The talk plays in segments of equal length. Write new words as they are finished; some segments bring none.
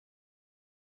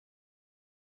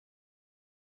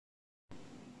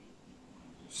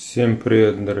Всем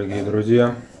привет, дорогие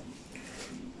друзья!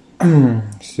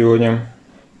 Сегодня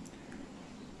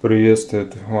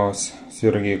приветствует вас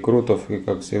Сергей Крутов и,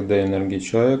 как всегда, энергия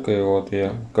человека. И вот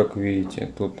я, как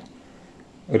видите, тут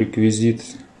реквизит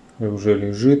уже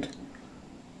лежит.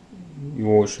 И,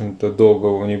 в общем-то,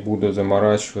 долго не буду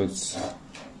заморачиваться.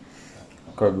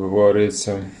 Как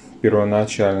говорится,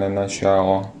 первоначальное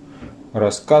начало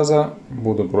рассказа.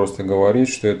 Буду просто говорить,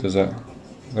 что это за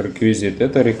реквизит.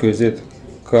 Это реквизит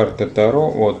карты Таро.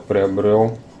 Вот,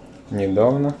 приобрел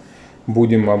недавно.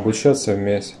 Будем обучаться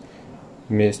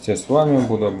вместе с вами.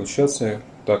 Буду обучаться,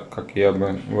 так как я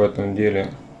бы в этом деле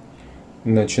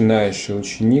начинающий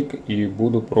ученик. И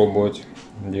буду пробовать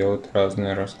делать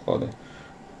разные расклады.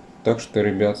 Так что,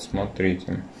 ребят,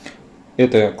 смотрите.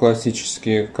 Это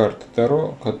классические карты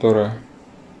Таро, которые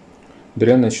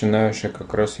для начинающих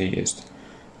как раз и есть.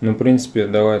 Ну, в принципе,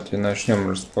 давайте начнем,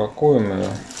 распакуем ее.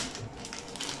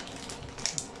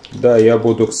 Да, я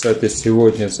буду, кстати,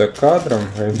 сегодня за кадром,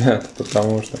 ребят,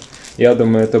 потому что я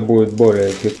думаю, это будет более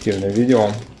эффективное видео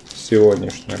в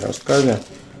сегодняшнем рассказе.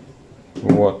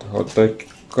 Вот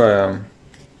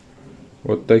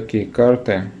такие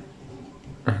карты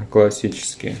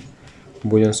классические.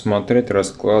 Будем смотреть,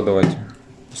 раскладывать,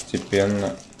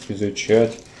 постепенно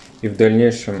изучать. И в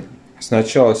дальнейшем,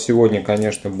 сначала сегодня,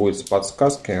 конечно, будет с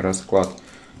подсказкой расклад,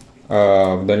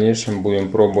 а в дальнейшем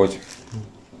будем пробовать.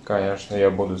 Конечно,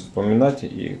 я буду запоминать,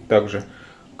 и также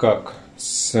как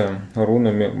с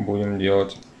рунами будем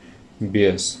делать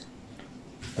без.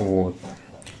 Вот.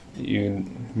 И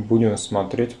будем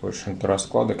смотреть, в общем-то,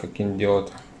 расклады какие-нибудь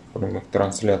делать в прямых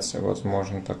трансляциях.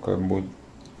 Возможно, такое будет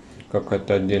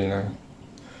какая-то отдельный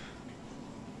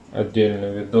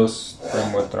видос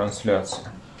прямой трансляции.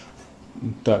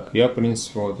 Так, я, в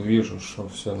принципе, вот вижу, что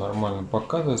все нормально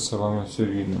показывается, вам все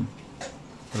видно.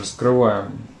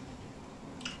 Раскрываем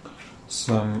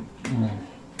сами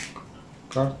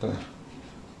карты.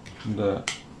 Да,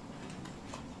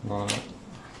 главное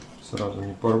сразу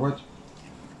не порвать.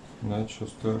 Я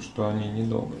чувствую, что они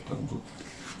недолго так будут.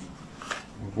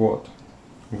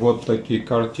 Вот такие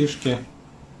картишки.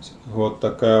 Вот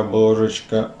такая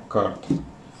обложечка карт.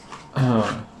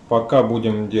 Пока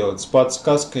будем делать с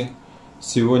подсказкой.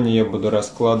 Сегодня я буду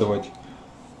раскладывать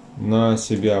на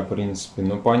себя, в принципе.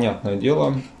 Но понятное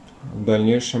дело, в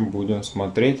дальнейшем будем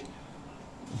смотреть.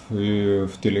 И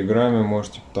в Телеграме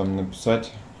можете там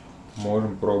написать.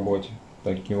 Можем пробовать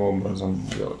таким образом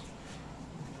делать.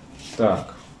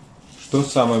 Так, что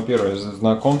самое первое?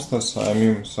 Знакомство с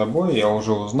самим собой. Я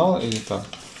уже узнал это,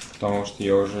 потому что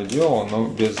я уже делал, но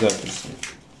без записи.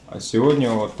 А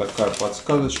сегодня вот такая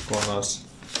подсказочка у нас.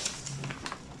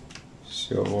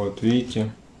 Все, вот видите,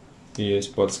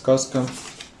 есть подсказка.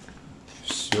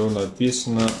 Все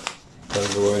написано, как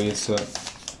говорится,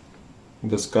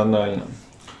 досконально.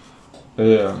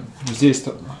 Здесь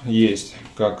есть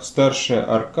как старшая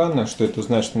аркана, что это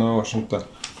значит, ну, в общем-то,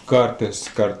 карты с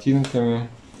картинками,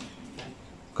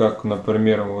 как,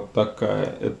 например, вот такая,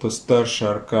 это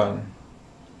старшая аркана,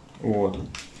 вот.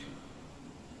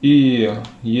 И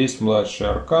есть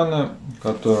младшая аркана,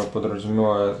 которая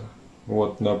подразумевает,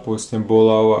 вот, допустим,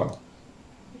 булава.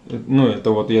 Ну,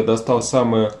 это вот я достал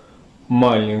самую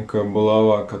маленькая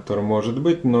булава, которая может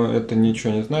быть, но это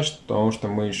ничего не значит, потому что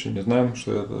мы еще не знаем,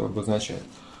 что это обозначает.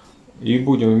 И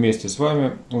будем вместе с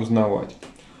вами узнавать.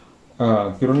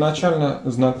 Первоначально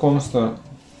знакомство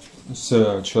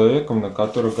с человеком, на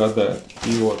который гадает.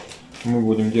 И вот мы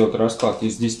будем делать расклад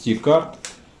из 10 карт.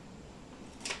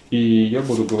 И я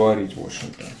буду говорить, в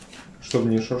общем-то. Чтобы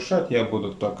не шуршать, я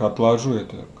буду так отложу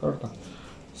эту карту.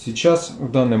 Сейчас,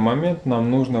 в данный момент,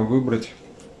 нам нужно выбрать.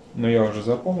 Но я уже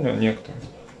запомнил некоторые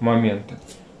моменты,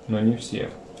 но не все.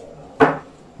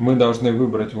 Мы должны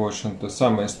выбрать, в общем-то,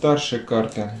 самые старшие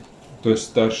карты, то есть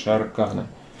старшие арканы.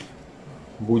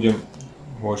 Будем,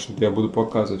 в общем-то, я буду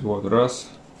показывать, вот, раз.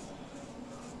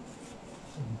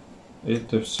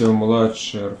 Это все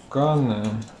младшие арканы,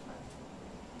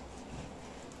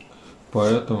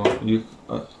 поэтому их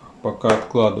пока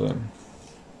откладываем.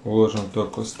 Вложим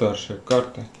только старшие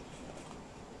карты.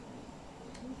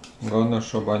 Главное,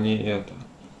 чтобы они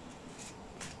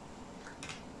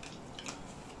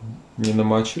не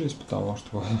намочились, потому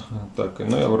что так.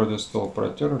 Но я вроде стол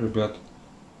протер, ребят.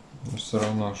 Но все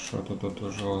равно что-то тут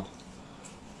уже вот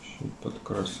чуть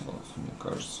подкрасилось, мне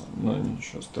кажется. Но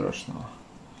ничего страшного.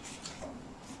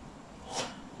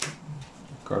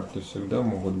 Карты всегда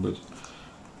могут быть.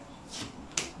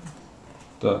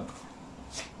 Так.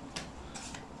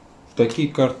 Такие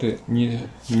карты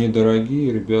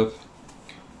недорогие, ребят.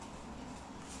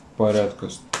 Порядка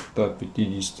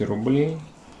 150 рублей.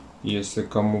 Если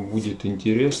кому будет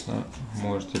интересно,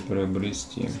 можете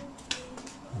приобрести.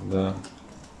 Да.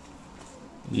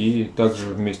 И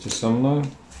также вместе со мной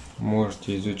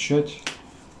можете изучать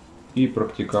и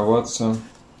практиковаться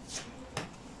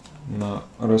на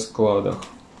раскладах.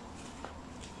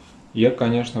 Я,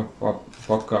 конечно,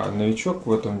 пока новичок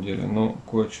в этом деле, но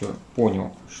кое-что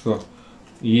понял, что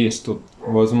есть тут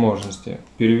возможности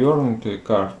перевернутые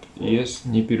карты, есть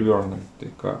не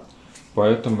перевернутые карты.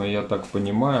 Поэтому, я так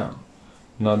понимаю,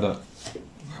 надо,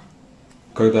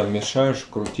 когда мешаешь,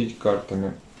 крутить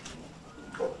картами.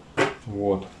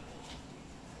 Вот.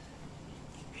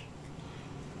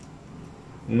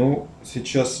 Ну,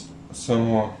 сейчас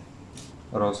само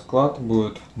расклад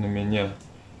будет на меня.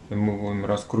 И мы будем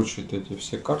раскручивать эти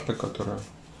все карты, которые...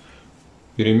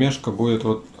 Перемешка будет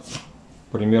вот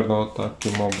примерно вот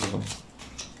таким образом.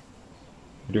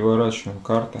 Переворачиваем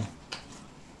карты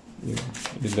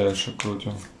и дальше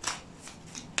крутим.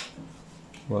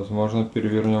 Возможно,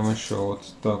 перевернем еще вот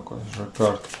такой же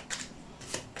карт.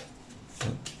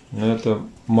 Но это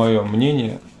мое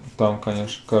мнение. Там,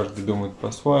 конечно, каждый думает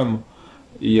по-своему.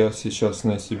 И я сейчас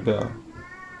на себя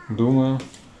думаю,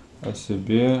 о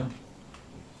себе.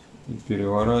 И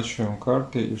переворачиваем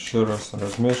карты, еще раз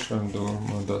размешиваем,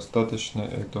 думаю, достаточно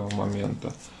этого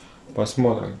момента.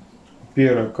 Посмотрим.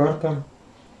 Первая карта,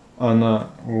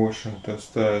 она, в общем-то,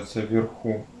 ставится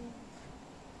вверху.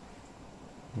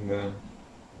 Да.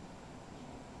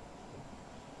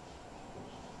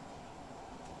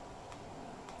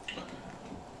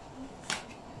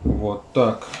 Вот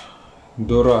так.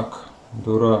 Дурак.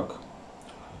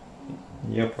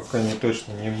 Я пока не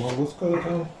точно не могу сказать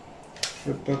вам,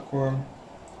 что это такое.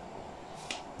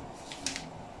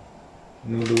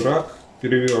 Ну, дурак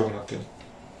перевернутый.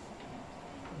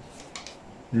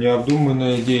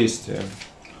 Необдуманное действие.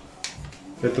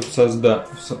 Это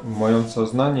в моем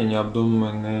сознании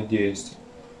необдуманные действия.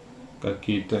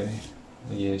 Какие-то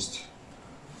есть.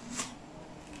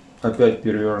 Опять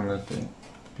перевернутые.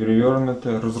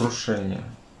 Перевернутое разрушение.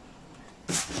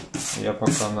 Я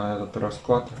пока на этот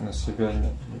расклад на себя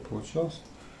не получался.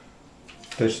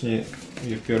 Точнее,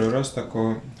 я первый раз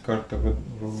такую карту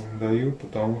выдаю,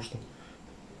 потому что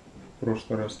в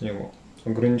прошлый раз не было.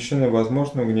 Ограниченные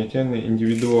возможные угнетенные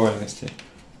индивидуальности.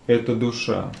 Это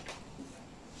душа.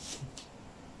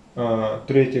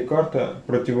 Третья карта —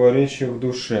 противоречие в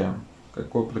душе.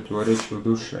 Какое противоречие в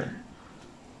душе?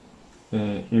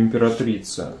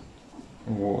 Императрица.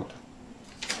 Вот.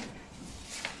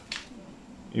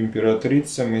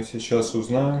 Императрица, мы сейчас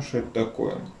узнаем, что это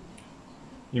такое.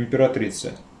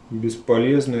 Императрица.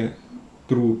 Бесполезный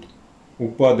труд,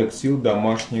 упадок сил,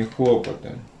 домашние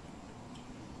хлопоты.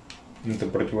 Это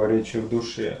противоречие в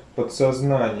душе.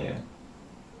 Подсознание.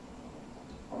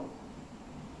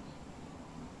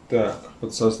 Так,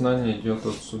 подсознание идет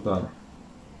вот сюда.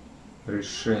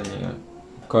 Решение.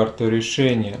 Карта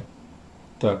решения.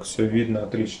 Так, все видно,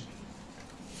 отлично.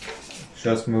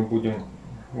 Сейчас мы будем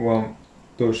вам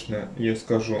точно, я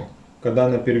скажу. Когда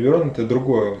она перевернута,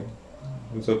 другое.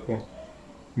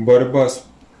 Борьба с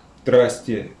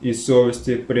страсти и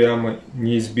совести, прямо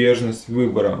неизбежность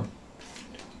выбора.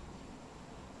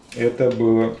 Это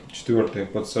было четвертое,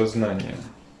 подсознание.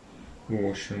 В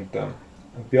общем-то.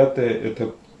 Пятое —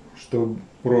 это что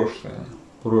прошлое.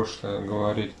 Прошлое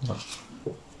говорит.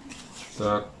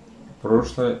 Так,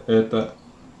 прошлое — это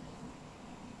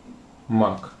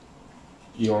маг.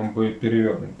 И он бы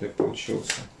перевернутый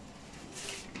получился.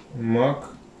 Маг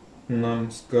нам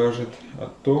скажет о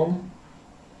том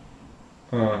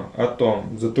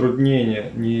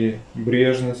затруднение,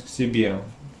 небрежность к себе.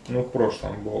 Ну, в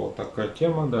прошлом была такая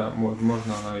тема, да,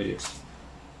 возможно, она есть.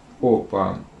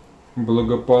 Опа,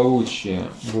 благополучие.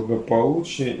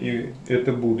 Благополучие, и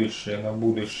это будущее, на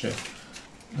будущее.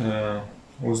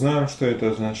 Узнаем, что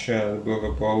это означает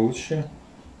благополучие.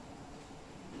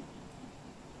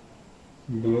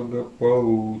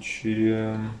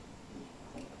 Благополучие.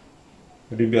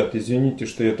 Ребят, извините,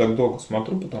 что я так долго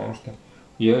смотрю, потому что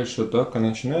я еще так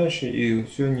начинающий и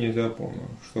все не запомнил,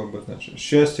 что обозначает.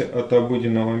 Счастье от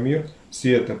обыденного мира,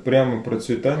 света, прямо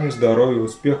процветание, здоровье,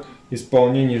 успех,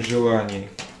 исполнение желаний.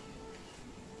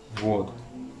 Вот.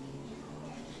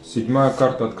 Седьмая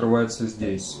карта открывается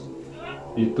здесь.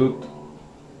 И тут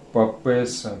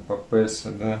Папеса,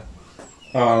 да.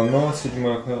 Но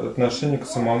седьмое — отношение к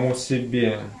самому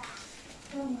себе.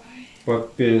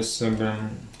 Папеса,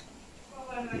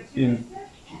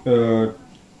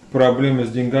 проблемы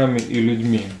с деньгами и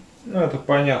людьми. Ну, это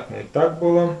понятно, и так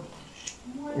было.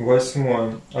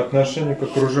 Восьмое — отношение к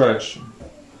окружающим.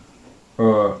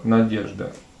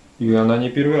 Надежда. И она не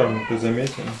перевернута,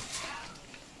 заметили?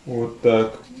 Вот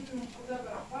так.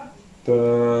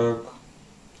 Так.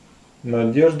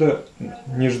 Надежда,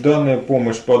 нежданная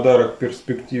помощь, подарок,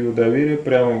 перспектива, доверие,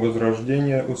 прямо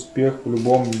возрождение, успех в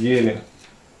любом деле.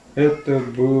 Это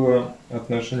было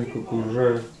отношение к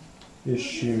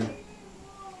окружающим.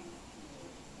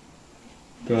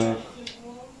 Так.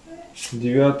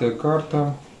 9-я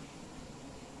карта.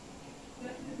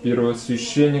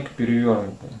 Первосвященник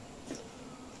перевернутый.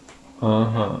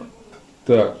 Ага.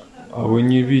 Так. А вы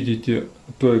не видите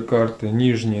той карты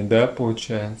нижней, да,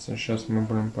 получается? Сейчас мы,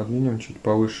 подвинем чуть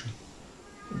повыше.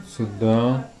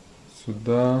 Сюда,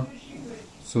 сюда,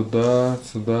 сюда,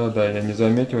 сюда. Да, я не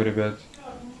заметил, ребят.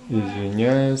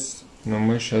 Извиняюсь. Но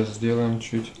мы сейчас сделаем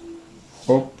чуть.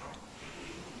 Оп.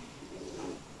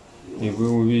 И вы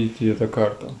увидите эту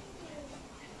карту.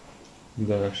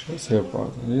 Да, сейчас я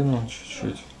подвину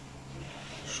чуть-чуть,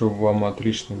 чтобы вам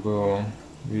отлично было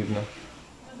видно.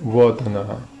 Вот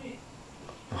она.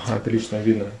 Отлично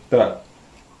видно. Так,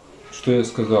 что я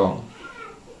сказал?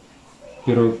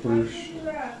 Первый прыжок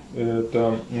 –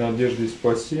 это надежда и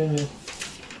спасение.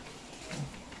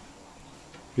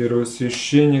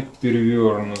 Первосвященник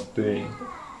перевернутый.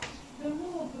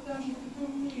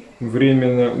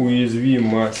 Временная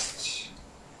уязвимость.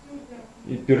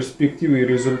 И перспектива и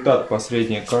результат.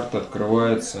 Последняя карта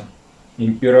открывается.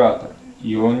 Император.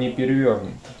 И он не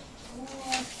перевернут.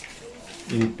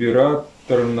 Император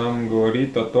нам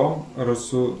говорит о том,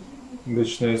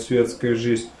 рассудочная светская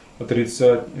жизнь,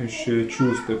 отрицающее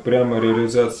чувство, прямо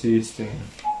реализация истины.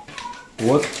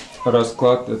 Вот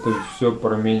расклад, это все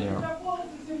про меня.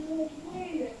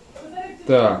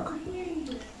 Так,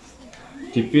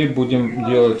 теперь будем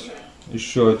делать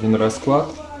еще один расклад.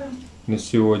 На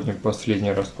сегодня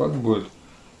последний расклад будет.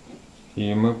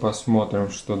 И мы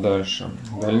посмотрим, что дальше.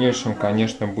 В дальнейшем,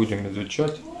 конечно, будем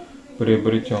изучать.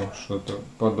 Приобретем что-то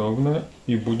подобное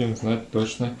и будем знать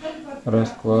точно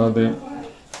расклады.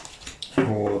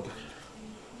 Вот.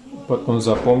 Потом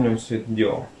запомним все это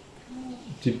дело.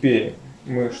 Теперь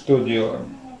мы что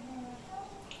делаем?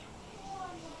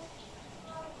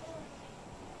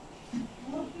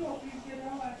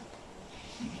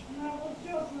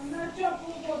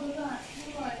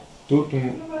 Тут,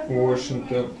 в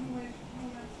общем-то,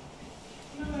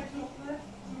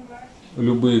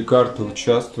 любые карты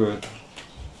участвуют,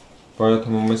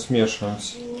 поэтому мы смешиваем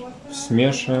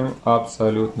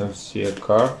абсолютно все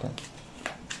карты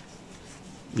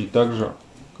и также,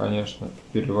 конечно,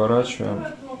 переворачиваем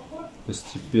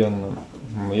постепенно.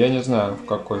 Я не знаю, в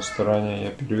какой стороне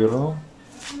я переверну,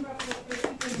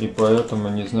 и поэтому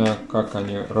не знаю, как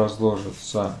они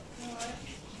разложатся.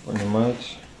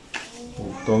 Понимаете?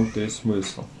 В том-то и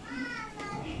смысл.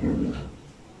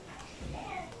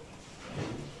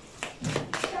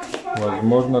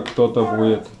 Возможно, кто-то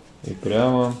будет и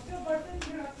прямо.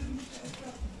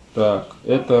 Так,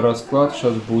 это расклад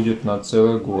сейчас будет на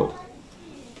целый год.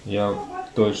 Я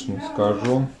точно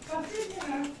скажу.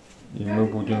 И мы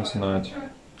будем знать.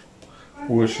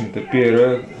 В общем-то,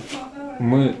 первое.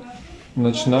 Мы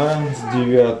начинаем с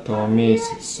 9-го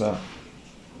месяца.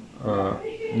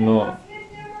 Но,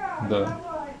 да,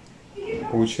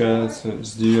 получается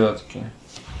с 9-ки.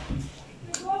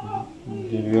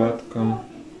 Девятка.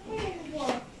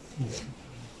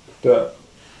 Так,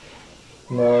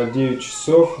 на 9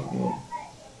 часов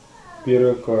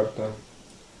первая карта.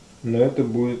 Но это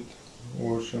будет,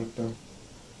 в общем-то,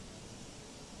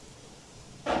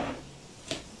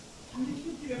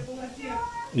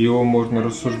 его можно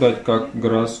рассуждать как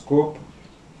гороскоп.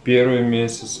 Первый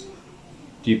месяц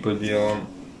типа делаем.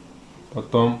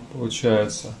 Потом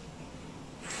получается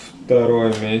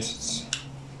второй месяц.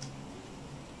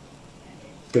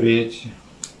 Третий.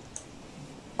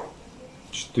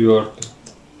 Четвертый.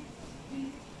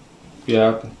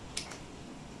 Пятый.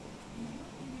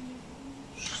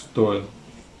 Шестой.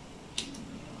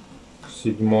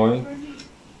 Седьмой.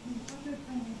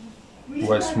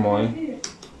 Восьмой.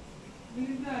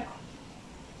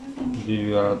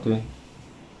 Девятый.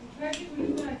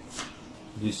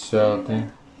 10,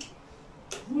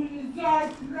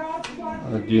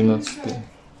 11,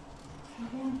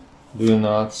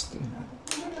 12.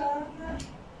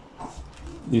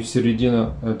 И в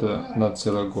середину это на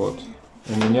целый год.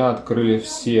 У меня открыли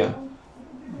все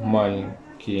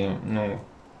маленькие, ну,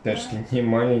 точнее не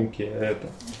маленькие, а это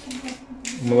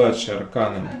младшие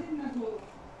арканы.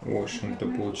 В общем-то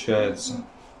получается,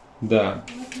 да.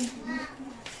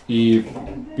 И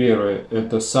первое,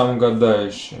 это сам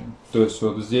гадающий. То есть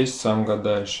вот здесь сам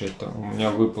гадающий. Это у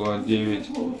меня выпало 9.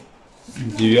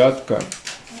 Девятка.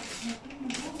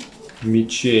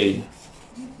 Мечей.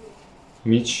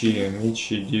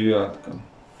 Мечи, девятка.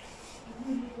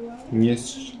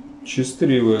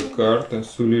 Счастливая карта,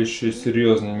 сулящая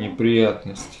серьезные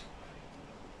неприятности.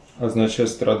 Означает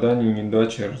страдания,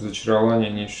 неудачи, разочарование,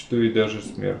 ничто и даже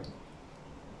смерть.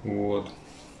 Вот.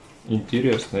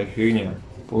 Интересная фигня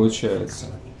получается.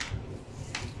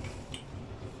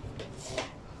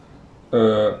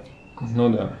 Ну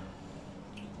да.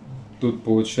 Тут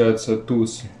получается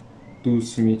туз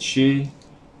мечей,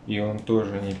 и он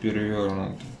тоже не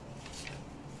перевернут.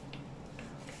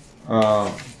 А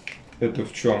это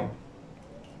в чем?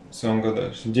 Сам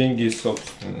гадаешь. Деньги и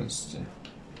собственности.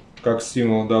 Как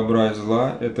символ добра и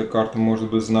зла, эта карта может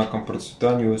быть знаком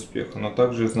процветания и успеха, но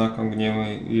также знаком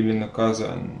гнева или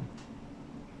наказания.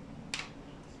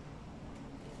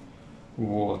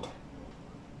 Вот.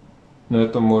 Но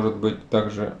это может быть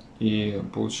также и,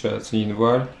 получается,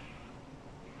 январь,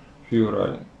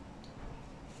 февраль.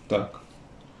 Так.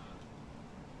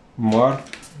 Март,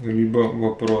 либо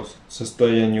вопрос.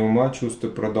 Состояние ума, чувство,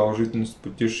 продолжительность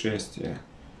путешествия.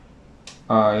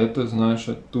 А это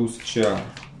значит туз чаш.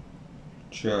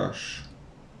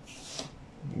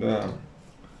 Да.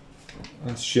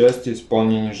 Счастье,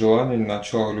 исполнение желаний,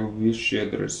 начало любви,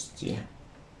 щедрости.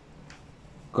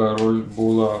 Король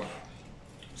булав.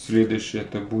 Следующее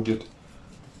это будет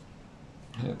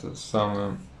это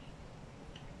самое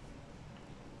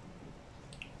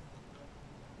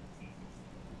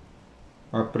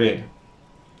апрель.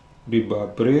 Либо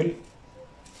апрель,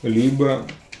 либо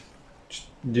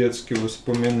детские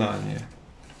воспоминания.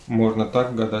 Можно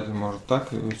так гадать, можно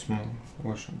так, в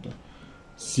общем-то.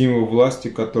 Символ власти,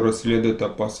 который следует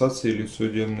опасаться, или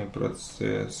судебный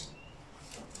процесс.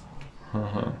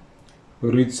 Ага.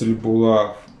 Рыцарь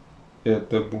булав.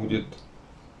 Это будет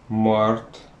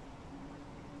март.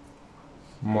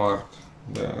 Да,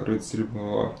 рыцарь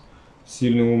булав.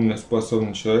 Сильный, умный,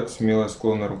 способный человек, смелый,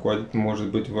 склонный руководить,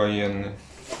 может быть военный.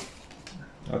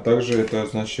 А также это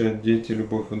означает дети,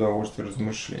 любовь, удовольствие,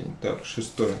 размышления. Так,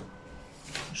 шестое.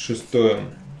 Шестое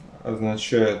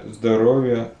означает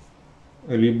здоровье,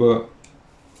 либо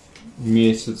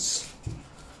месяц,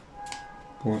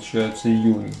 получается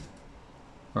июнь.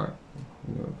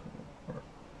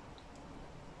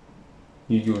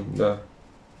 Июнь, да.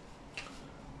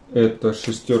 Это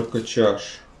шестерка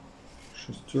чаш.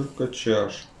 Шестерка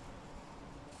чаш.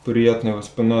 Приятные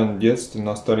воспоминания детства,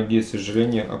 ностальгия,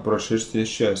 сожаление о прошествии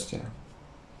счастья.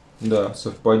 Да,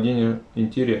 совпадение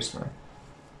интересное.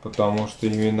 Потому что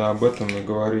именно об этом и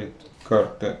говорит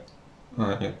карта.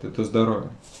 А, нет, это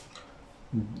здоровье.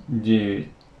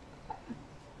 9.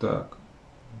 Так.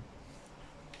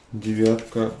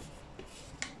 Девятка.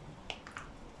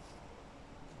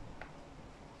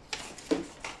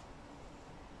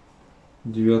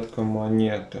 Девятка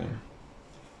монеты.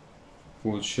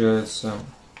 Получается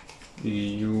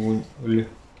июль,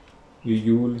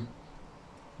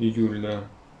 да.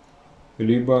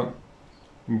 Либо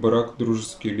брак,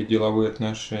 дружеские или деловые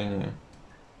отношения.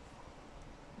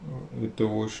 Это,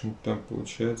 в общем-то,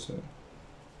 получается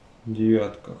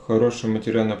девятка. Хорошее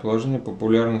материальное положение,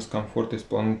 популярность, комфорт,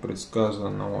 исполнение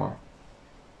предсказанного.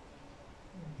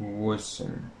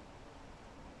 8.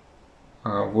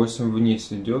 А 8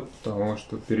 вниз идет, потому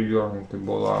что перевернуты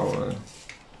булавы.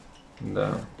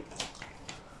 Да.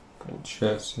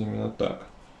 Получается именно так.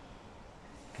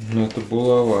 Но это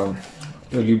булава.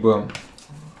 Либо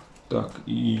так,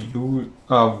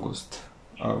 август.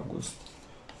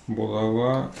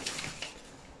 Булава.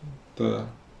 Это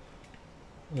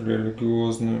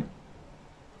религиозный.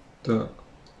 Так,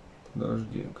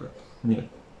 подожди, как? Нет,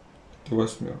 это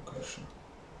восьмерка еще.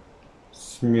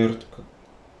 Смерть,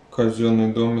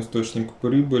 казенный дом, источник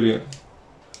прибыли,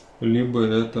 либо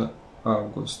это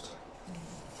август.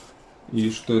 И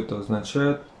что это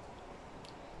означает?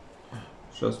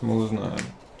 Сейчас мы узнаем.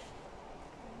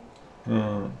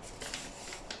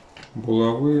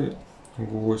 Булавы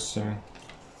 8.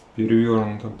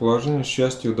 Перевернутое положение,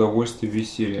 счастье, удовольствие,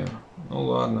 веселье. Ну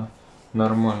ладно,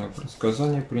 нормальное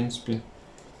предсказание, в принципе.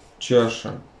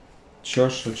 Чаша.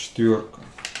 Чаша четверка.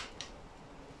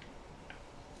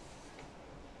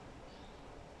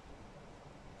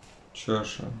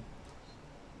 Чаша.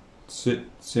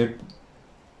 Цепь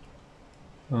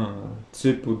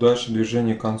удачи,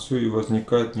 движение к концу, и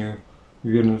возникает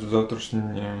неуверенность в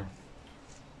завтрашнем дне.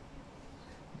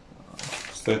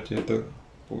 Кстати, это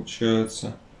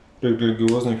получается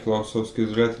религиозный философский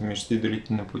взгляд и мечты,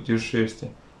 длительное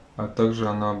путешествие. А также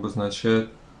она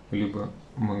обозначает, либо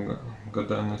мы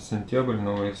гадаем на сентябрь,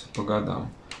 но если по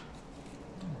годам.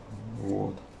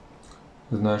 Вот.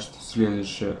 Значит,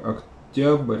 следующее.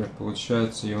 Октябрь,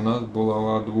 получается, и у нас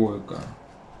была двойка.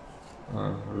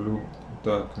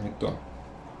 Так, не то.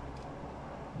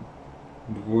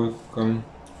 Двойка.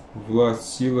 власть,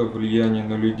 сила, влияние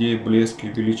на людей, блеск и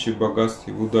величие,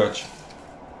 богатство и удача.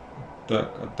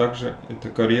 Так, а также это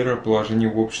карьера, положение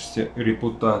в обществе,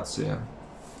 репутация.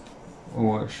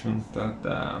 В общем-то,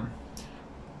 да.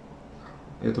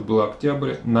 Это был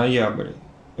октябрь. Ноябрь.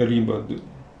 Либо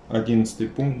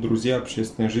 11 пункт. Друзья,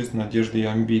 общественная жизнь, надежды и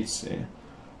амбиции.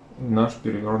 Наш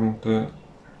перевернутая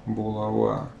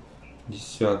булава.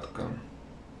 Десятка.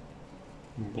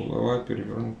 Булава,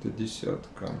 перевернутая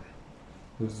десятка.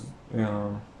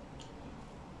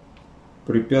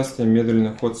 Препятствие,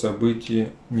 медленный ход событий,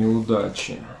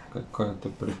 неудачи. Какое-то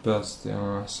препятствие у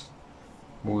нас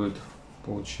будет,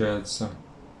 получается,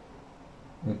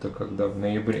 это когда в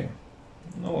ноябре.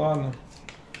 Ну ладно,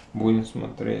 будем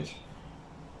смотреть.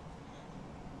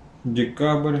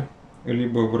 Декабрь,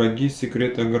 либо враги,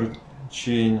 секрет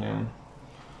огорчения.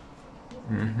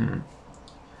 Угу.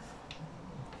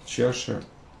 Чаша,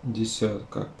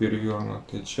 десятка,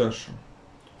 перевернутая чаша.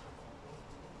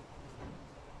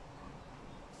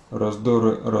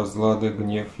 Раздоры, разлады,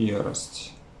 гнев,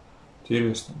 ярость.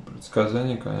 Интересно,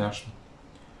 предсказание, конечно.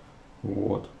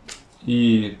 Вот.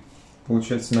 И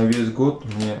получается на весь год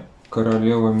мне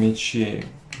королева мечей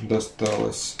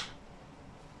досталась.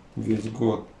 Весь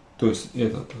год. То есть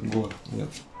этот год нет.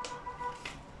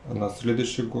 А на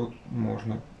следующий год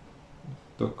можно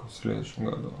только в следующем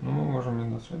году. Но мы можем и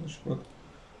на следующий год.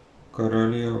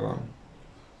 Королева.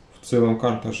 В целом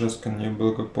карта женское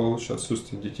неблагополучие,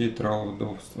 отсутствие детей, траур,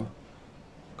 вдовство.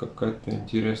 Какая-то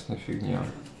интересная фигня.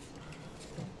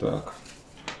 Так.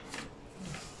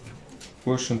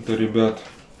 В общем-то, ребят,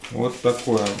 вот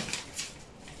такое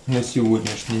на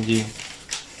сегодняшний день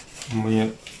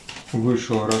мне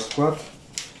вышел расклад.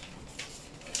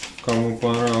 Кому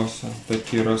понравился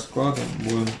такие расклады,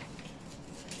 будем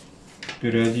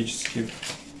периодически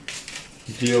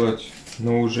делать,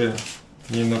 но уже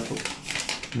не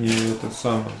это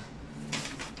самое,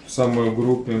 в самой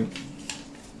группе,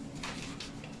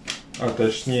 а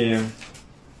точнее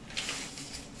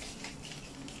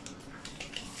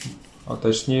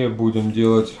будем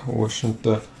делать, в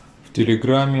общем-то, в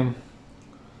Телеграме,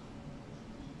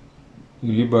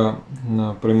 либо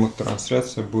на прямых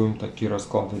трансляциях будем такие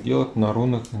расклады делать на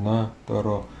рунах и на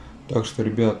Таро. Так что,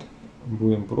 ребят,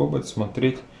 будем пробовать,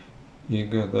 смотреть и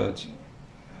гадать.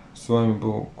 С вами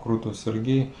был Крутой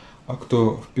Сергей. А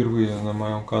кто впервые на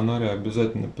моем канале,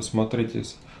 обязательно посмотрите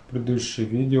предыдущие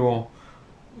видео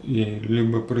и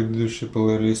либо предыдущие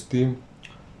плейлисты.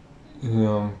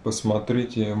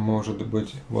 Посмотрите, может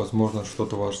быть, возможно,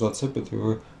 что-то вас зацепит, и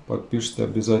вы подпишитесь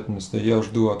обязательно. Я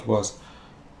жду от вас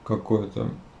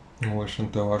какое-то, в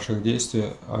общем-то, ваших действий,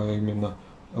 а именно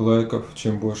лайков.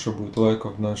 Чем больше будет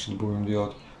лайков, значит, будем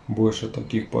делать больше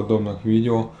таких подобных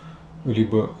видео,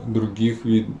 либо других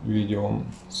видео.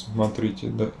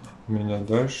 Смотрите меня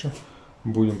дальше,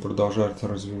 будем продолжать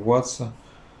развиваться.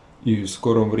 И в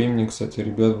скором времени, кстати,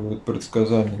 ребят, будет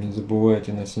предсказание. Не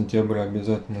забывайте, на сентябрь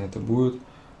обязательно это будет.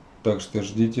 Так что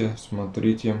ждите,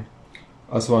 смотрите.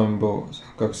 А с вами был,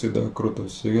 как всегда, Крутой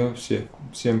Сергей.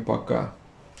 Всем пока.